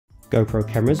GoPro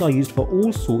cameras are used for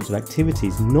all sorts of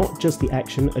activities, not just the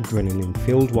action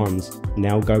adrenaline-filled ones.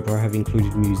 Now GoPro have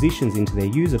included musicians into their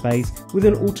user base with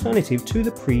an alternative to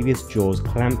the previous Jaws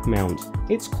clamp mount.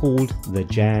 It's called the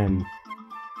Jam.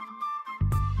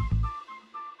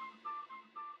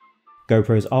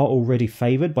 GoPros are already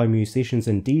favoured by musicians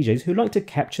and DJs who like to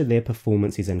capture their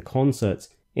performances and concerts.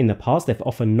 In the past, they've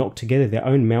often knocked together their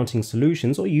own mounting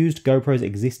solutions or used GoPro's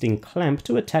existing clamp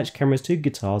to attach cameras to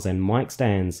guitars and mic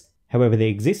stands. However, the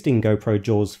existing GoPro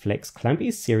Jaws Flex clamp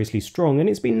is seriously strong and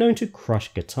it's been known to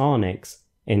crush guitar necks.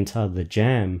 Enter the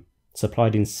Jam.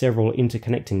 Supplied in several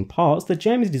interconnecting parts, the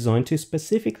Jam is designed to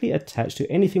specifically attach to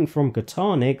anything from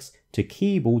guitar necks to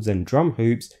keyboards and drum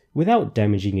hoops without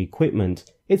damaging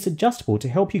equipment. It's adjustable to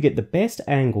help you get the best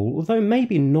angle, although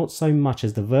maybe not so much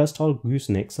as the versatile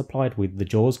gooseneck supplied with the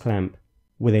Jaws clamp.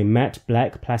 With a matte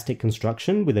black plastic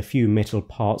construction with a few metal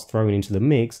parts thrown into the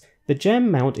mix, the Jam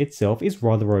mount itself is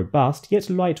rather robust yet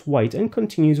lightweight and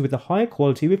continues with the high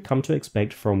quality we've come to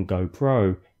expect from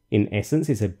GoPro. In essence,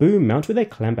 it's a boom mount with a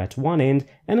clamp at one end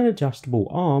and an adjustable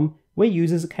arm where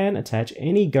users can attach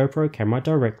any GoPro camera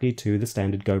directly to the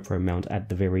standard GoPro mount at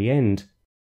the very end.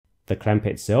 The clamp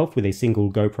itself, with a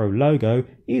single GoPro logo,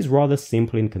 is rather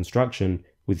simple in construction,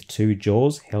 with two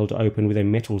jaws held open with a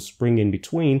metal spring in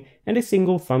between and a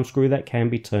single thumbscrew that can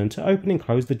be turned to open and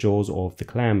close the jaws of the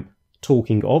clamp.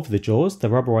 Talking of the jaws, the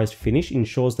rubberized finish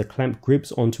ensures the clamp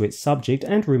grips onto its subject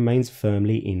and remains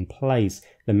firmly in place.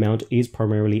 The mount is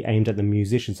primarily aimed at the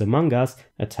musicians among us,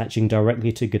 attaching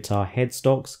directly to guitar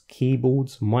headstocks,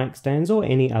 keyboards, mic stands or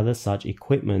any other such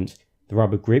equipment. The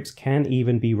rubber grips can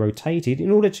even be rotated in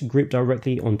order to grip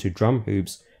directly onto drum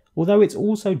hoops, although it's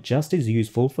also just as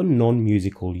useful for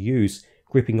non-musical use,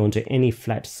 gripping onto any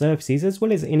flat surfaces as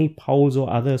well as any poles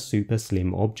or other super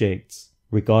slim objects.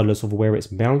 Regardless of where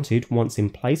it's mounted, once in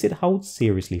place it holds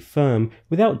seriously firm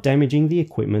without damaging the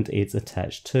equipment it's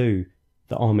attached to.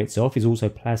 The arm itself is also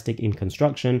plastic in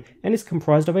construction and is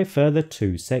comprised of a further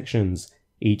two sections,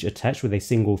 each attached with a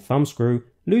single thumbscrew.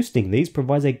 Loosening these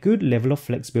provides a good level of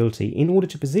flexibility in order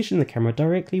to position the camera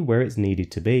directly where it's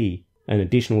needed to be. An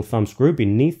additional thumbscrew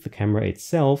beneath the camera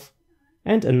itself,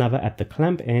 and another at the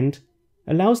clamp end,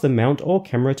 allows the mount or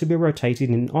camera to be rotated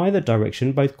in either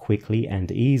direction both quickly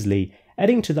and easily,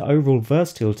 adding to the overall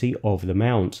versatility of the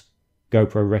mount.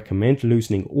 GoPro recommend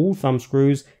loosening all thumb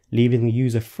screws, leaving the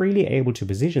user freely able to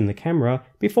position the camera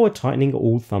before tightening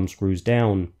all thumb screws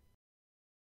down.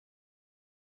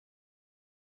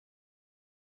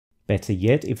 Better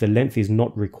yet, if the length is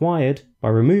not required, by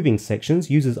removing sections,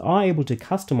 users are able to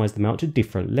customize the mount to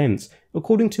different lengths,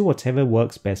 according to whatever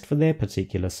works best for their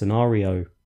particular scenario.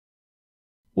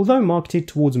 Although marketed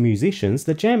towards musicians,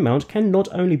 the Jam mount can not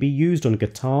only be used on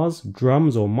guitars,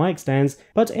 drums or mic stands,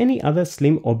 but any other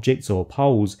slim objects or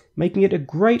poles, making it a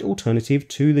great alternative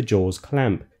to the Jaws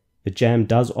clamp. The Jam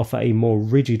does offer a more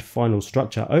rigid final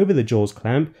structure over the Jaws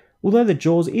clamp, although the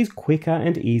Jaws is quicker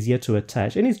and easier to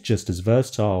attach and is just as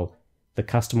versatile. The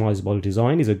customizable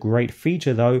design is a great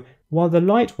feature though, while the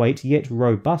lightweight yet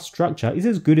robust structure is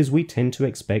as good as we tend to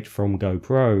expect from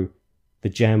GoPro. The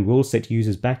Jam will set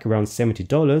users back around $70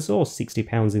 or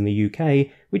 £60 in the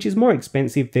UK, which is more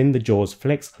expensive than the Jaws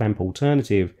Flex clamp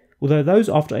alternative, although those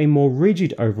after a more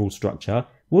rigid overall structure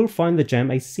will find the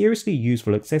Jam a seriously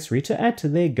useful accessory to add to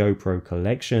their GoPro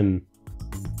collection.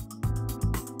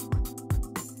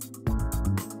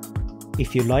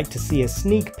 If you'd like to see a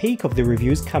sneak peek of the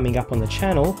reviews coming up on the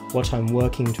channel, what I'm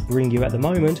working to bring you at the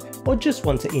moment, or just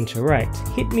want to interact,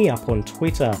 hit me up on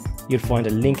Twitter. You'll find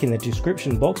a link in the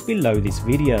description box below this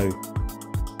video.